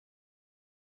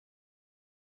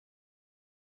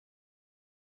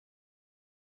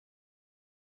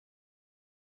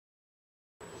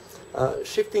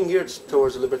Shifting gears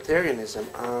towards libertarianism,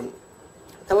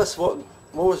 tell us what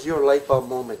was your light bulb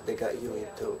moment that got you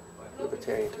into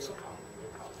libertarianism?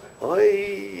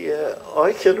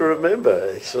 I can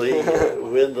remember actually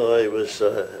when I was,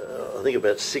 I think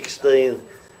about 16.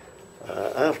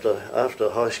 After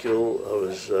high school, I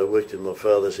was worked in my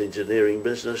father's engineering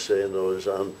business, and I was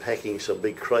unpacking some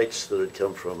big crates that had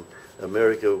come from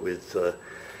America with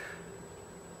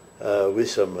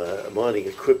some mining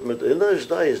equipment. In those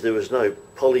days, there was no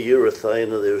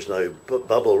polyurethane and there was no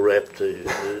bubble wrap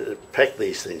to pack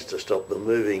these things to stop them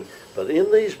moving. But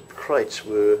in these crates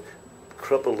were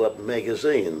crumpled up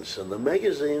magazines, and the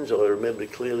magazines, I remember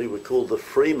clearly, were called the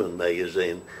Freeman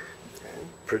magazine,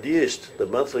 the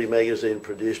monthly magazine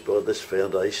produced by this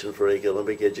Foundation for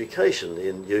Economic Education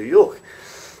in New York.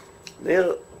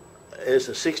 Now, as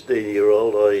a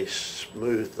 16-year-old, I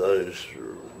smoothed those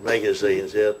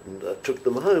magazines out and took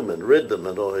them home and read them,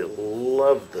 and I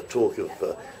loved the talk of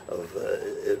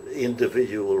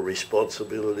individual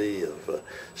responsibility, of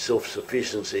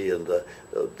self-sufficiency, and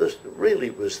this really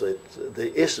was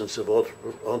the essence of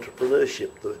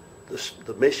entrepreneurship,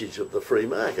 the message of the free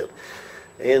market.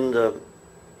 And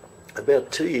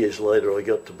about 2 years later, I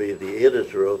got to be the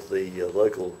editor of the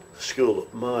local School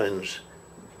of Mines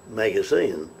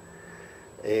magazine,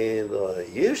 and I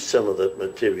used some of that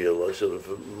material. I sort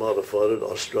of modified it,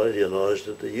 Australianised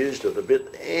it, used it a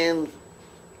bit, and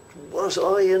was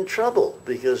I in trouble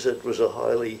because it was a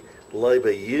highly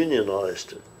labour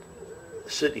unionised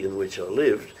city in which I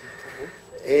lived,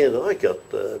 and I got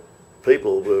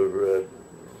people were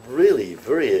really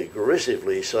very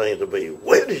aggressively saying to me,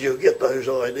 "Where did you get those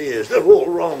ideas? They're all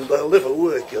wrong. They'll never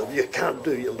work. You can't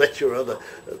do. You let your other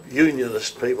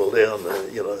unionist people down."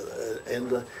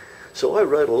 So I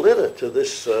wrote a letter to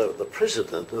this the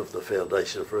president of the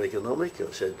Foundation for Economic.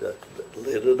 I said,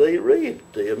 "Letter D. Reid,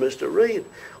 dear Mr. Reid,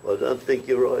 I don't think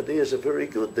your ideas are very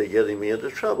good. They're getting me into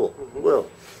trouble." Well,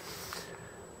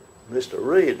 Mr.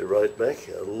 Reid wrote back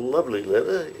a lovely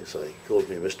letter. He called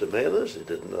me Mr. Manners. He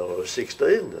didn't know I was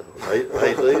 16,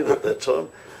 18 at that time.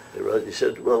 He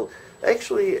said, "Well,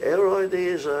 actually, our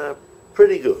ideas are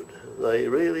pretty good. They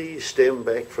really stem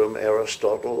back from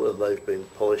Aristotle, and they've been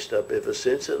polished up ever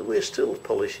since, and we're still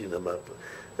polishing them up."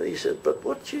 And he said, "But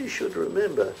what you should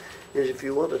remember is if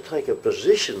you want to take a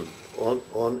position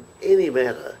on any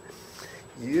matter,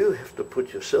 you have to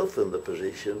put yourself in the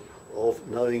position of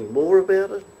knowing more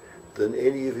about it than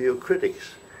any of your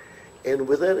critics. And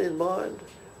with that in mind,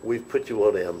 we've put you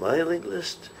on our mailing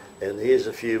list, and here's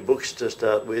a few books to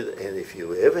start with, and if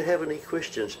you ever have any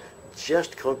questions,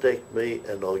 just contact me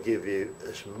and I'll give you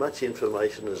as much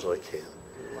information as I can."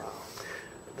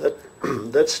 Wow.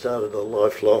 That started a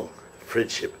lifelong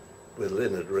friendship with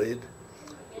Leonard Reid,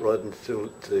 right till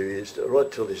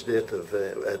his death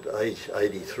at age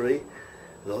 83.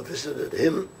 And I visited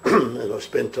him and I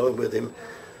spent time with him.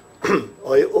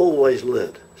 I always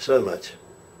learnt so much.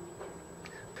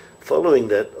 Following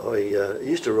that, I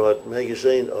used to write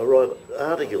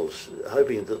articles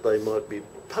hoping that they might be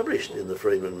published in the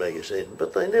Freeman magazine,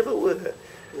 but they never were.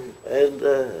 And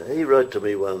he wrote to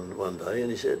me one day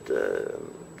and he said,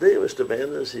 "Dear Mr.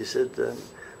 Manners," he said,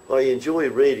 "I enjoy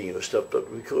reading your stuff, but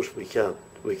of course we can't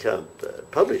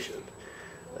publish it."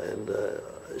 And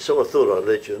so I thought I'd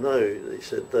let you know. He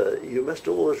said, "You must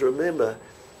always remember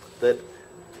that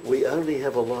we only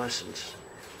have a license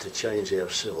to change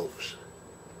ourselves.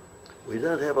 We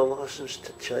don't have a license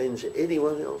to change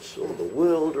anyone else or the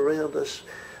world around us.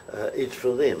 It's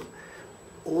for them.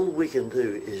 All we can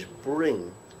do is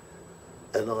bring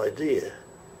an idea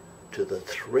to the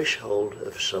threshold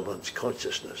of someone's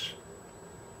consciousness,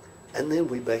 and then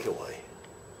we back away.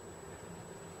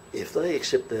 If they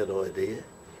accept that idea,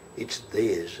 it's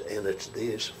theirs, and it's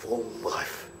theirs for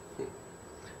life.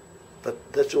 But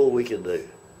that's all we can do."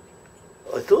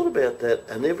 I thought about that,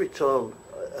 and every time,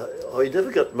 I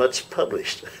never got much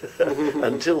published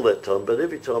until that time, but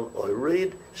every time I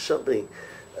read something,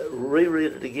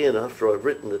 reread it again after I've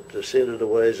written it, to send it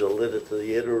away as a letter to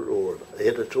the editor or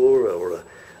a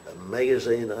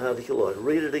magazine article, I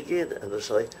read it again and I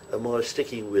say, am I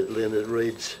sticking with Leonard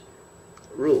Reid's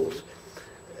rules?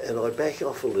 And I back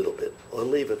off a little bit. I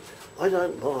leave it. I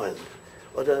don't mind.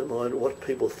 I don't mind what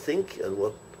people think and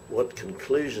what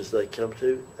conclusions they come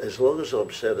to, as long as I'm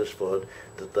satisfied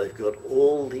that they've got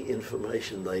all the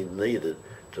information they needed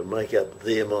to make up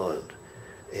their mind.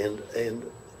 And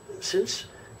since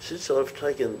I've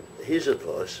taken his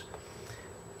advice,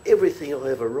 everything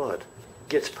I ever write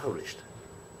gets published.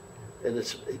 And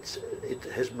it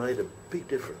has made a big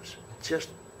difference. Just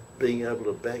being able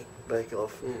to back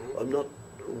off. Mm-hmm. I'm not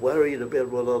worried about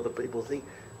what other people think.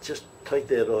 Just take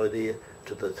that idea,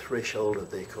 to the threshold of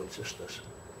their consciousness.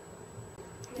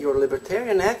 Your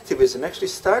libertarian activism actually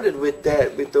started with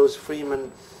that, with those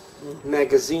Freeman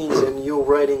magazines and you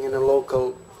writing in a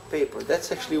local paper.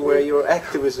 That's actually where your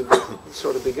activism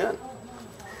sort of began.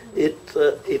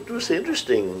 It was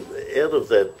interesting. Out of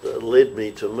that led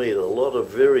me to meet a lot of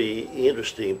very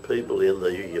interesting people in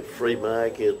the free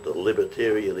market, the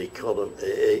libertarian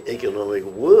economic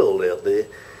world out there.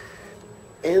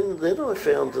 And then I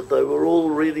found that they were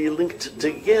all really linked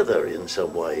together in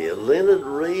some way. Leonard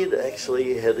Read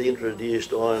actually had introduced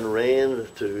Ayn Rand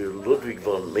to Ludwig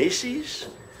von Mises,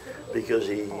 because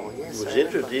he was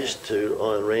introduced to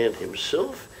Ayn Rand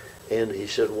himself, and he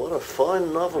said, what a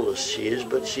fine novelist she is,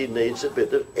 but she needs a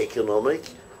bit of economic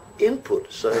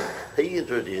input. So he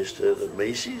introduced her to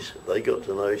Mises. They got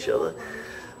to know each other.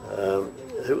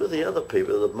 Who were the other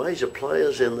people? The major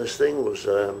players in this thing was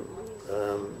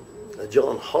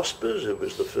John Hospers, who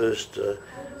was the first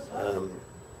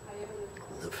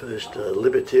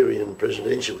libertarian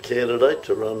presidential candidate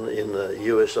to run in the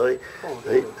USA.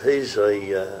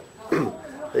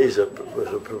 He's a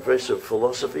professor of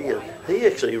philosophy, and he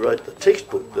actually wrote the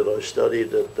textbook that I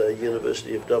studied at the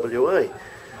University of WA.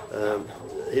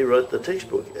 He wrote the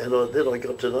textbook, and then I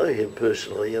got to know him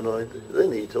personally, and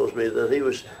then he tells me that he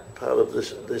was part of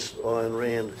this Ayn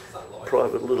Rand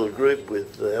private little group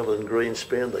with Alan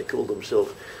Greenspan. They called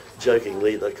themselves,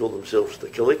 jokingly, they called themselves the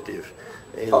Collective.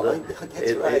 And,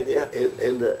 that's right, yeah.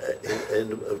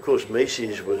 And of course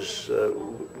Mises was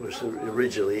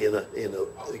originally in a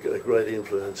great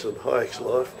influence on Hayek's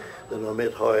life. Then I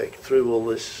met Hayek through all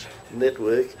this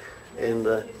network, and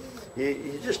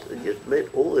you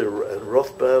met all the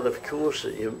Rothbard, of course.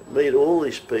 You meet all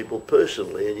these people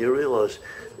personally, and you realise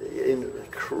an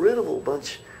incredible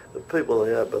bunch of people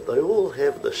they are, but they all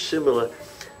have the similar.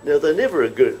 Now, they never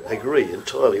agree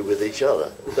entirely with each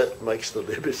other. That makes the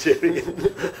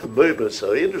libertarian movement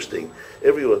so interesting.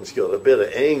 Everyone's got a better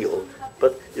angle,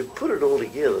 but you put it all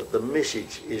together, the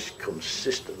message is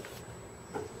consistent.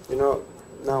 You know,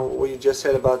 now what you just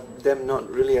said about them not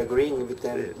really agreeing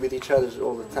with each other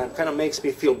all the time kind of makes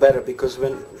me feel better, because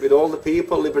with all the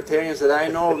people, libertarians that I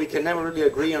know, we can never really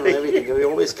agree on everything. We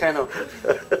always kind of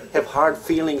have hard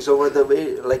feelings over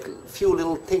like few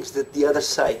little things that the other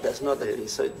side does not agree.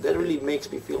 So that really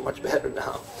makes me feel much better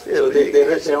now. Yeah, so they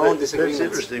have their own disagreements.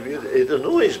 That's interesting. It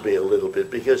annoys me a little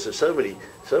bit, because there's so many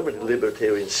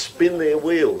libertarians spin their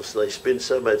wheels. They spend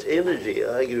so much energy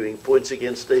arguing points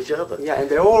against each other. Yeah, and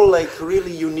they're all like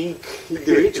really unique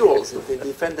individuals. They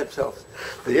defend themselves.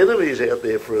 The enemy's out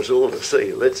there for us all to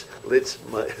see. Let's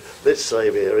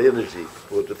save our energy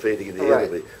for defeating the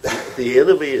enemy. The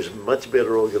enemy is much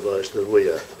better organised than we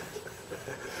are.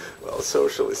 Well,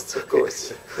 socialists, of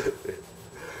course.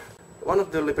 One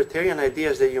of the libertarian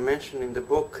ideas that you mentioned in the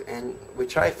book, and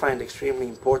which I find extremely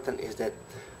important, is that,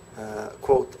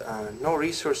 quote, no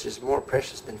resource is more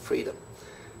precious than freedom,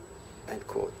 end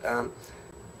quote.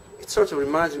 It sort of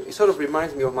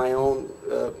reminds me of my own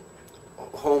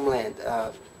homeland,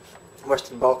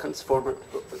 Western Balkans,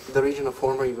 the region of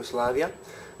former Yugoslavia,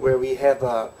 where we have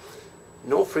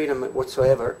no freedom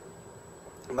whatsoever,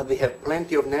 but we have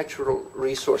plenty of natural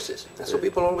resources. And so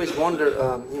people always wonder,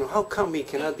 how come we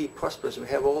cannot be prosperous? We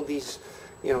have all these,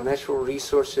 natural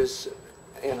resources.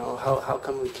 How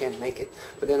come we can't make it?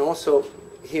 But then also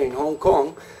here in Hong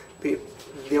Kong,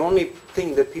 the only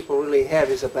thing that people really have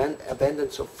is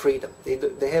abundance of freedom.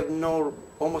 They have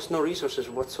almost no resources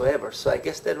whatsoever. So I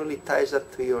guess that really ties up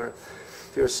to your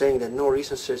saying that no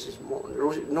resources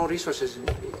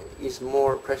is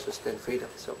more precious than freedom.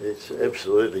 So it's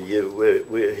absolutely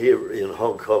we're here in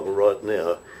Hong Kong right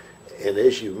now, and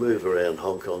as you move around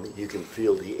Hong Kong, you can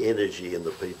feel the energy in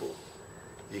the people.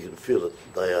 You can feel it.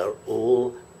 They are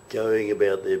all going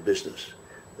about their business.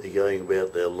 They're going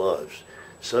about their lives.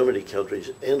 So many countries,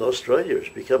 and Australia is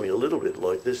becoming a little bit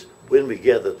like this. When we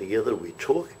gather together, we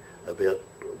talk about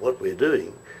what we're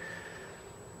doing.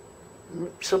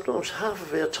 Sometimes half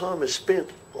of our time is spent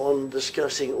on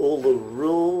discussing all the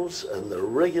rules and the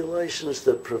regulations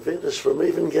that prevent us from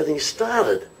even getting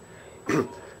started.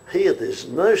 Here, there's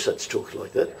no such talk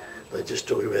like that. They just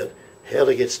talk about how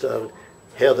to get started,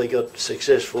 how they got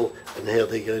successful, and how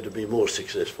they're going to be more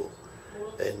successful.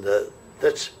 And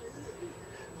that's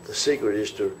the secret,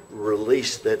 is to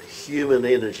release that human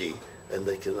energy, and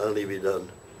that can only be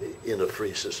done in a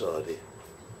free society.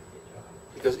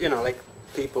 Because, like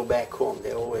people back home,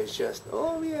 they're always just,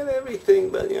 we have everything,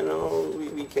 but,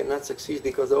 we cannot succeed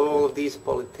because all of these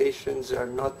politicians are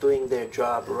not doing their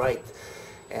job right.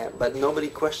 But nobody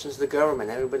questions the government.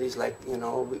 Everybody's like,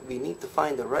 we need to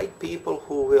find the right people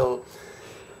who will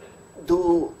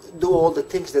do all the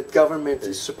things that government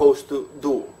is supposed to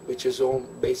do, which is all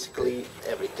basically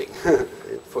everything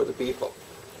for the people.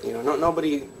 You know,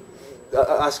 nobody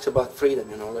asks about freedom.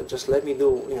 You know, just let me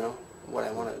do, you know, what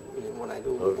I want to, what I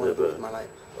do, want to do with my life.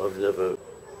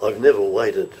 I've never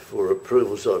waited for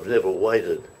approvals. I've never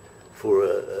waited for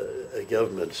a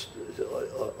government's.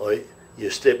 You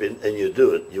step in and you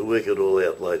do it. You work it all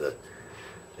out later.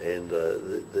 And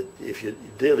if you're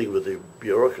dealing with the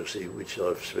bureaucracy, which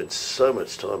I've spent so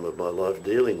much time of my life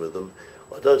dealing with them,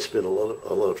 I don't spend a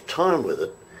lot of time with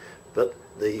it, but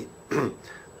the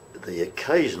the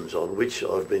occasions on which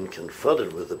I've been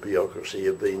confronted with the bureaucracy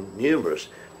have been numerous,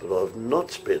 but I've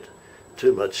not spent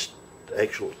too much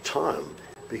actual time,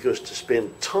 because to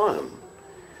spend time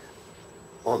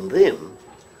on them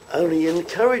only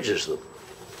encourages them.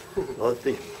 I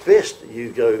think best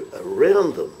you go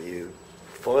around them, you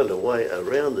find a way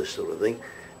around this sort of thing,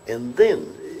 and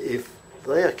then if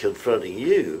they are confronting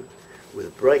you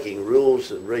with breaking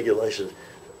rules and regulations,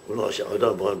 well, I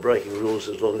don't mind breaking rules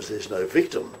as long as there's no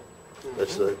victim.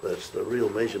 That's the real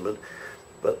measurement.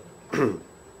 But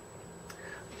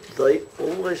they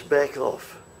always back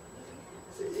off.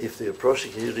 If they're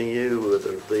prosecuting you,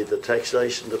 whether it be the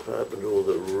taxation department or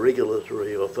the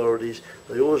regulatory authorities,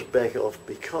 they always back off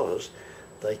because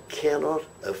they cannot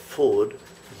afford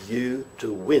you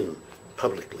to win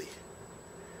publicly.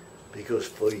 Because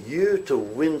for you to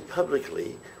win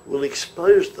publicly will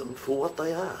expose them for what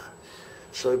they are.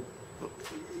 So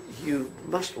you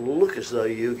must look as though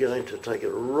you're going to take it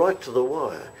right to the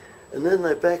wire, and then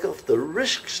they back off. The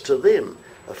risks to them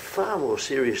are far more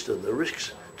serious than the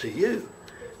risks to you.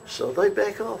 So they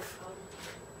back off.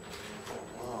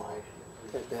 Wow,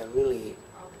 that really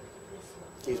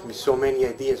gives me so many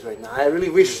ideas right now. I really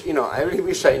wish, you know, I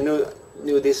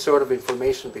knew this sort of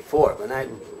information before when I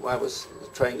was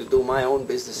trying to do my own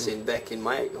business back in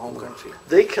my home country.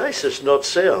 Their case is not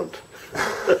sound.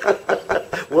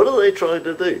 What are they trying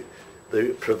to do?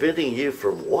 They're preventing you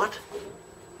from what?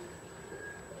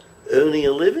 Earning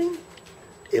a living?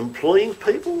 Employing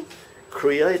people?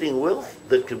 Creating wealth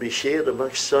that can be shared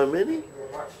amongst so many?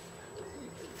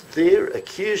 They're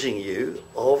accusing you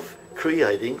of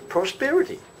creating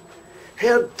prosperity.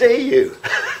 How dare you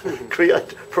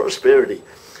create prosperity?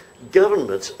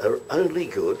 Governments are only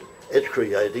good at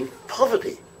creating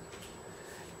poverty.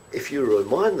 If you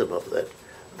remind them of that,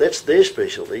 that's their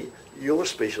specialty. Your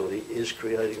specialty is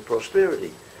creating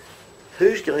prosperity.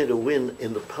 Who's going to win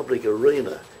in the public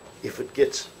arena if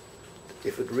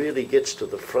it really gets to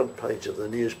the front page of the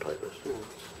newspapers?